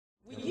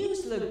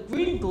the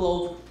green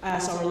globe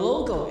as our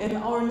logo, and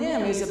our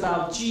name is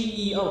about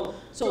GEO.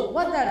 So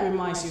what that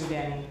reminds you,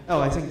 Danny? Oh,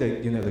 I think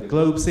the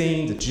globe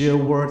thing, the geo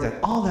word, and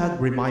all that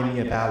remind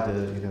me about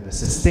the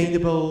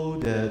sustainable,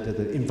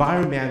 the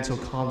environmental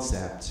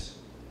concept.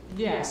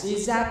 Yes,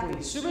 exactly.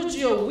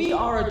 SuperGeo, we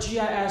are a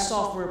GIS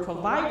software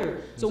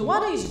provider. So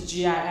what is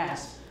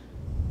GIS?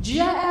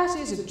 GIS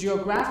is a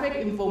geographic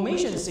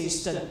information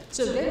system.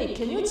 So Danny,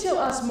 can you tell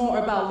us more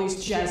about this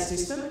GIS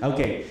system?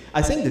 Okay,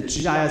 I think the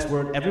GIS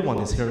word, everyone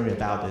is hearing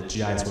about the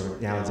GIS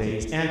word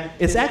nowadays, and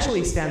it's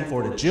actually stand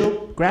for the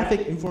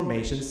Geographic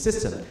Information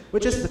System,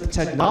 which is the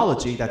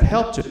technology that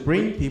helps to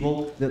bring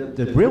people,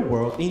 the real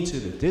world, into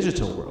the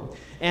digital world.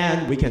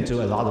 And we can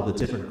do a lot of the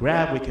different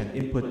graph, we can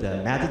input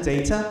the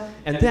metadata,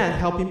 and then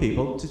helping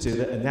people to do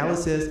the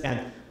analysis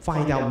and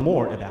find out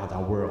more about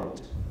our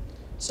world.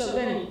 So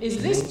Danny,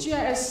 is this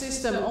GIS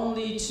system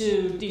only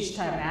to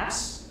digitize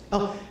maps?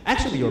 Oh,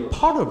 actually, you're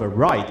part of it,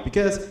 right?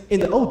 Because in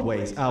the old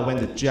ways, when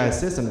the GIS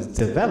system is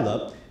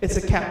developed, it's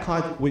a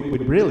kind. We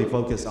really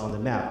focus on the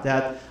map.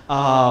 That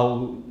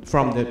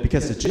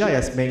because the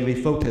GIS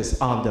mainly focus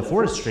on the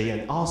forestry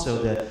and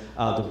also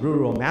the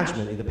rural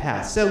management in the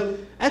past. So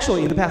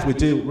actually, in the past, we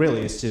do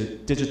really is to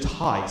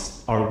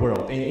digitize our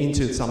world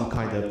into some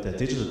kind of the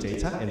digital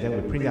data, and then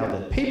we print out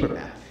the paper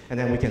map. And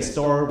then we can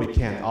store, we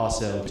can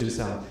also do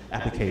some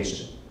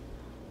application.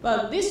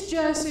 But this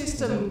GIS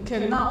system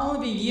can not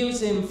only be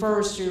used in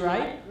forestry,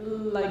 right?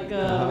 Like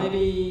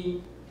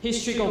maybe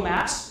historical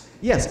maps?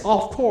 Yes,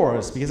 of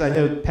course, because I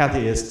know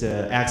Patty is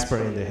the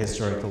expert in the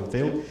historical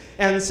field.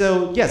 And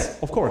so, yes,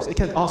 of course, it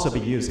can also be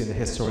used in the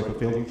historical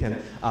field. You can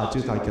do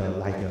like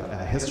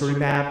a history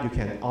map. You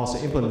can also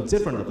implement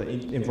different of the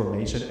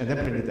information and then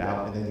print it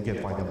out, and then you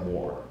can find out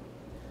more.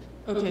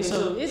 Okay,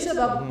 so it's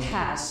about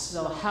past,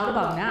 so how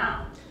about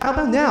now? How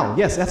about now?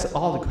 Yes, that's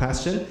all the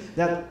question.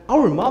 That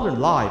our modern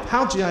life,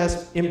 how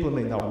GIS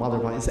implement our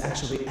modern life is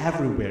actually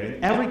everywhere,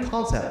 in every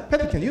concept.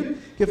 Patty, can you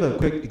give a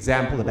quick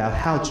example about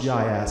how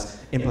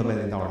GIS implement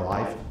in our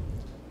life?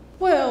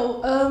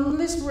 Well,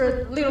 this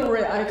little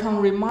red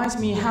icon reminds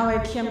me how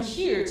I came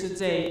here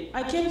today.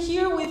 I came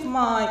here with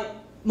my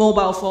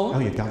mobile phone. Oh,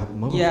 you got a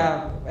mobile phone?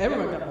 Yeah,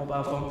 everyone got a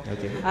mobile phone.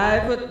 Okay. I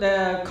put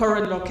the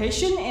current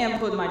location and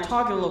put my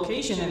target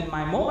location, and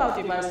my mobile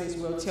devices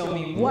will tell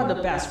me what the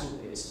best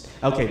route is.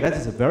 Okay, that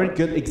is a very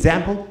good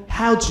example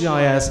how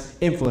GIS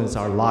influence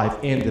our life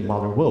in the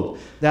modern world.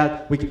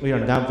 That we are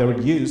now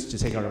very used to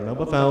take our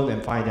mobile phone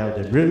and find out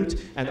the route,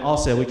 and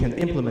also we can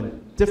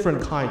implement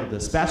different kind of the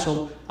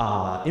special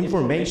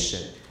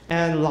information.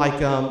 And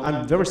like,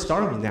 I'm very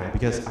starving now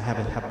because I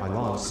haven't had my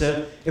lunch.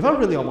 So if I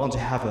really want to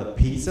have a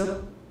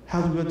pizza,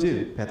 how do I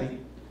do, Patty?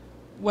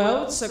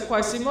 Well, it's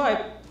quite simple.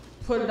 I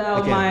put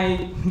out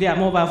my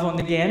mobile phone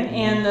again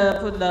and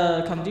put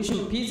the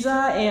condition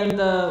pizza and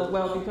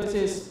well, because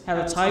it's have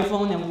a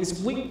typhoon and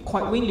it's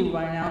quite windy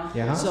right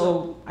now,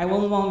 so I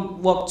won't want to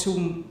walk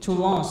too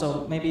long.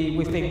 So maybe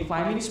within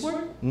 5 minutes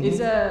work. Is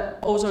that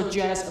also a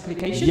GIS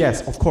application?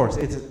 Yes, of course.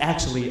 It's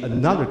actually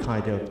another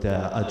kind of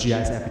the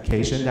GIS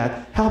application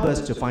that help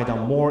us to find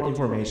out more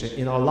information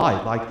in our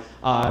life. Like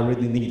I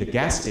really need a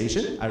gas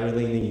station. I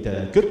really need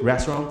a good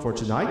restaurant for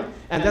tonight,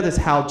 and that is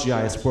how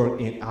GIS work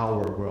in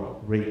our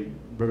world.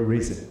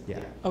 Reason, yeah.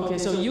 Okay,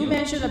 so you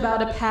mentioned about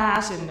the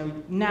past and the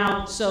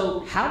now.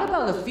 So how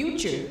about the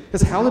future?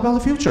 Yes, how about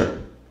the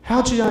future?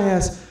 How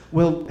GIS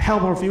will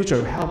help our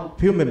future, help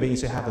human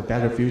beings to have a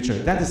better future?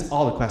 That is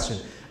all the question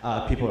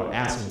people are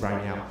asking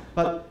right now.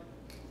 But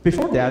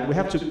before that, we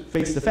have to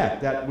face the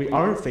fact that we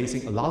are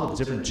facing a lot of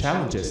different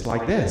challenges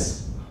like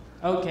this.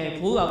 Okay,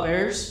 polar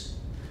bears.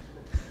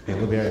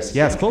 Polar bears,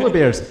 yes, polar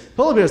bears.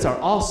 Polar bears are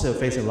also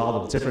facing a lot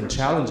of different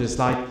challenges,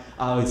 like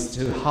it's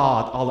too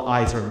hot, all the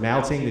ice are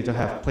melting, they don't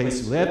have a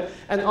place to live,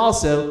 and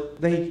also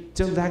they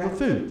don't lack of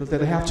food,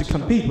 they have to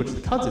compete with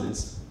the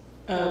continents.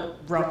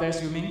 Brown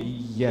bears, you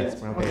mean? Yes,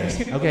 brown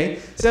bears. Okay,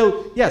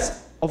 so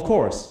yes, of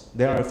course,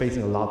 they are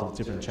facing a lot of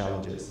different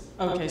challenges.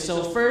 Okay,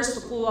 so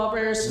first, polar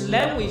bears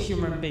land with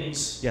human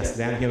beings. Yes,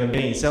 land human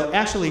beings. So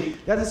actually,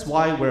 that is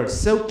why we're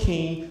so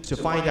keen to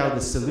find out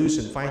the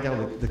solution, find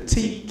out the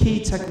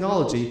key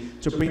technology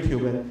to bring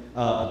human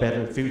a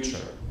better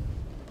future.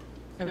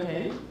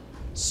 Okay,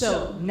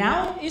 so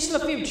now is the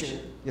future.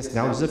 Yes,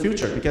 now is the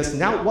future, because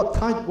now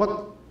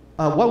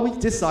what we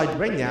decide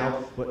right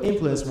now will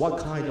influence what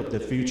kind of the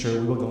future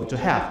we're going to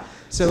have.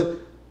 So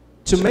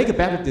to make a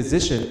better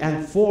decision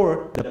and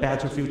for the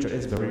better future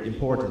is very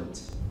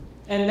important.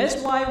 And that's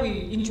why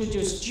we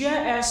introduced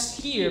GIS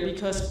here,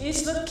 because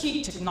it's the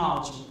key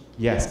technology.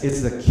 Yes,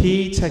 it's the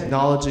key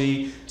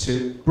technology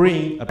to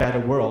bring a better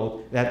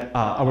world, that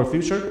our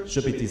future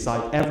should be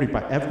decided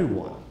by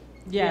everyone.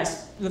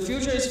 Yes, the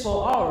future is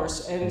for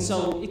ours, and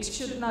so it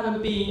should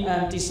not be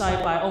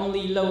decided by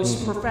only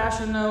those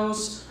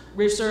professionals,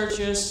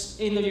 researchers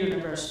in the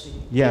university.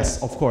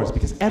 Yes, of course,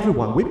 because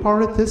everyone, we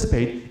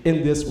participate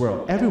in this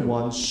world.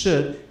 Everyone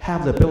should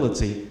have the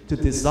ability to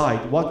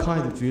decide what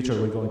kind of future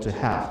we're going to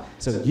have.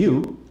 So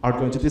you are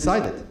going to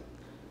decide it.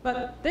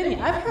 But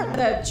Danny, I've heard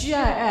that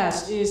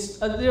GIS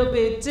is a little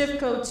bit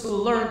difficult to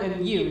learn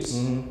and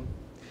use.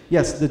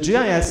 yes, the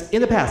GIS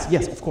in the past,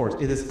 yes, of course,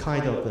 it is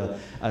kind of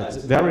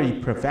very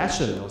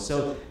professional,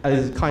 so it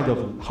is kind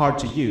of hard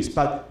to use.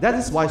 But that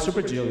is why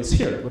SuperGeo is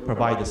here. We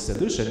provide a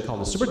solution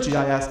called the Super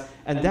GIS,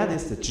 and that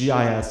is the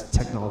GIS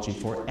technology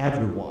for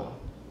everyone.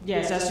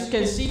 Yes, as you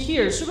can see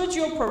here,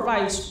 SuperGeo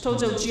provides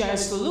total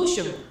GIS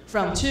solution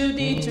from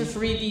 2D to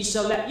 3D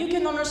so that you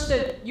can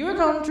understand your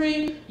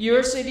country,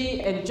 your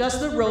city, and just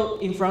the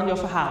road in front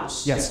of a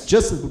house. Yes,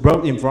 just the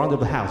road in front of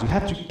the house. You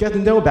have to get to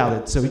know about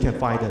it so you can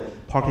find a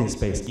parking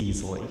space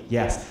easily.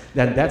 Yes,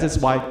 then that is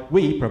why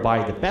we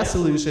provide the best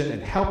solution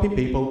and helping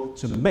people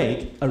to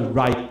make a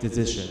right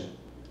decision.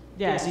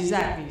 Yes,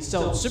 exactly.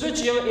 So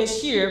SuperGeo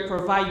is here to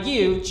provide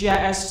you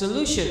GIS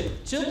solution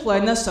to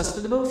plan a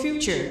sustainable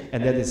future.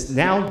 And that is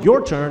now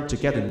your turn to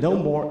get to know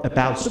more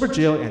about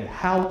SuperGeo and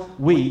how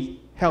we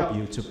help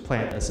you to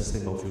plan a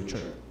sustainable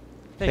future.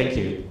 Thank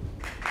you.